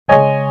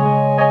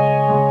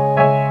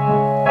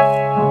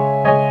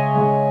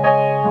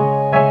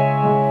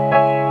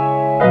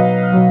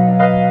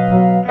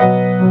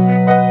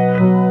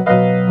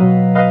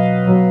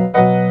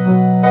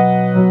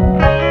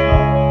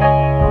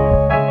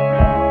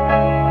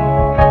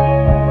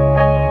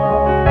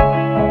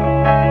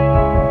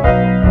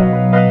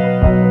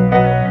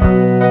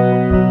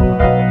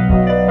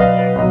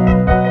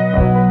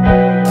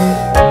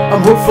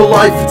for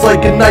life, it's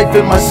like a knife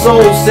in my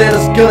soul.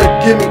 Santa's gonna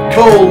give me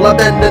coal. I've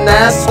been an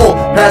asshole,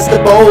 past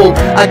the bowl.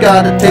 I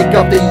gotta take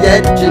off the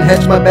edge and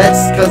hedge my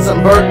bets, cause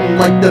I'm hurting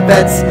like the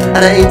vets, and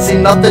I ain't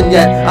seen nothing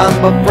yet. I'm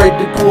afraid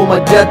to cool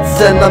my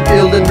jets, and I'm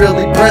feeling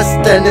really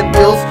pressed, and it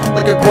feels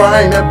like a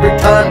crime every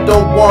time.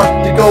 Don't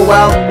want to go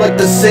out like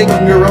the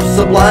singer of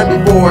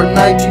Sublime before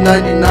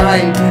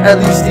 1999. At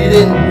least he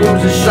didn't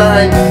lose his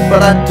shine,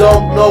 but I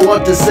don't know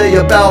what to say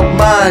about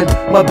mine.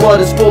 My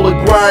blood is full of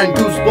grind,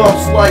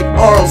 goosebumps like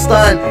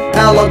Arlstein.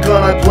 How long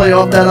can I play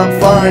off that I'm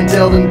fine?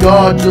 Telling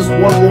God just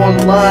one more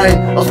line,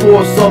 I'll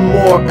score some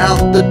more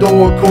out the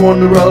door.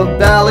 Corner of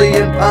Valley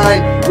and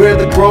Pine, where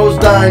the crows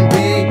dine.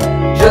 B,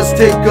 just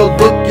take a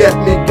look at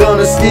me,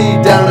 gonna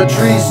ski down a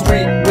tree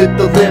street with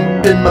the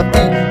limp in my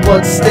feet.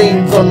 Blood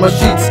stains on my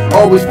sheets,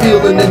 always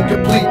feeling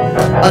incomplete.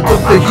 I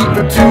took the heat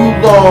for too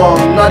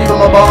long, not even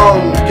my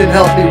bong can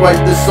help me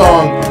write this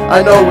song.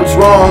 I know it's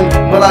wrong,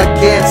 but I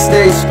can't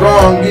stay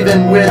strong,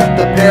 even with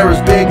the pair as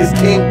big as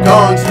King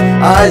Kong's.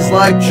 Eyes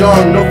like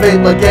Chong, no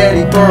fate like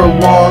Eddie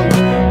Furlong.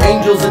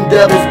 Angels and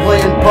devils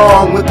playing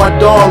pong with my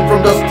dong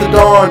from dusk to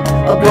dawn.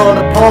 I'm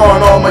gonna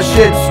pawn all my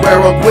shit, swear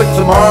I'll quit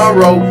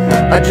tomorrow.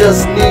 I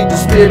just need to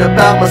spit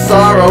about my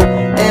sorrow,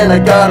 and I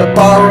gotta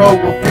borrow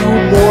a few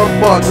more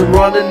bucks. I'm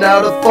running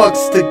out of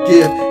fucks to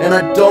give, and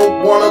I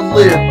don't wanna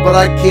live, but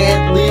I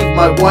can't leave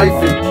my wife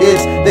and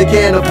kids. They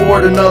can't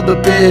afford another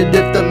bid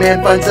if the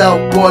man finds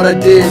out what I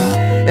did.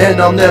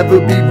 And I'll never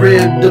be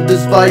rid of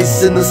this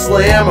vice in the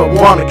slam. I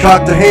wanna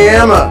cock the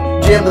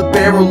hammer, jam the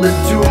barrel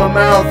into my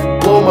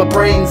mouth, blow my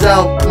brains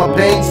out, my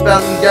pain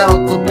spouting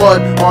out the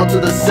blood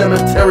onto the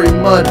cemetery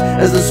mud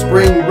as the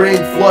spring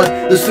rain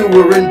flood the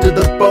sewer into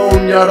the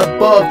boneyard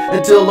above,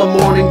 until the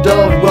morning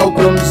dove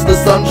welcomes the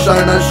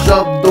sunshine I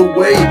shoved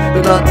away.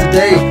 But not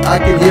today, I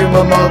can hear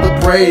my mother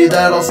pray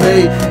that I'll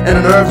stay, and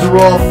her nerves are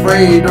all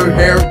frayed, her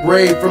hair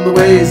gray from the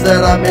ways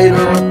that I made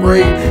her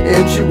afraid,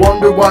 and she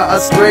wondered why I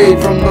strayed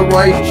from the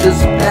righteous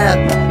path.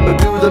 But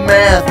do the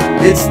math,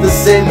 it's the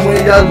same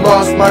way I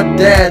lost my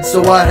dad,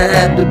 so I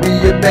had to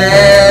be a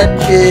bad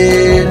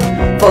kid.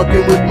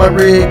 Fucking with my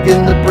rig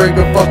in the brig,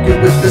 or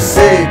fucking with the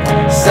cig.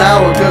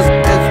 Sour, cause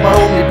it's my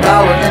only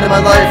power. Ending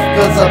my life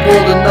cause I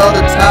pulled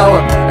another tower,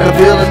 and I'm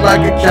feeling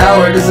like a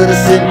coward. Is it a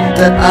sin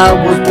that I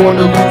was born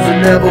to lose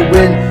and never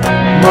win?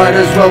 Might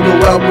as well go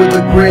out with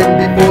a grin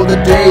before the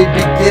day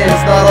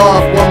begins. Not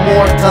off one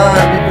more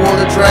time before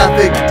the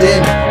traffic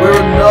din, where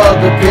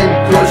another pin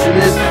cushion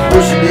is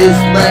pushing his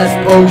last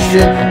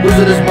potion,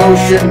 losing his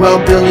motion while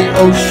Billy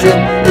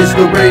Ocean is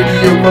the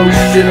radio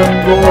motion. A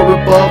floor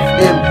above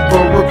him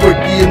for a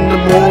quickie in the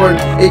morn.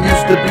 It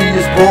used to be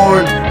his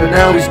porn, but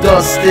now he's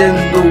dust in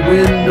the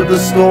wind of the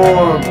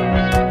storm.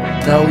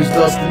 Now he's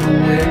dust in the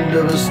wind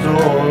of a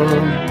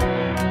storm.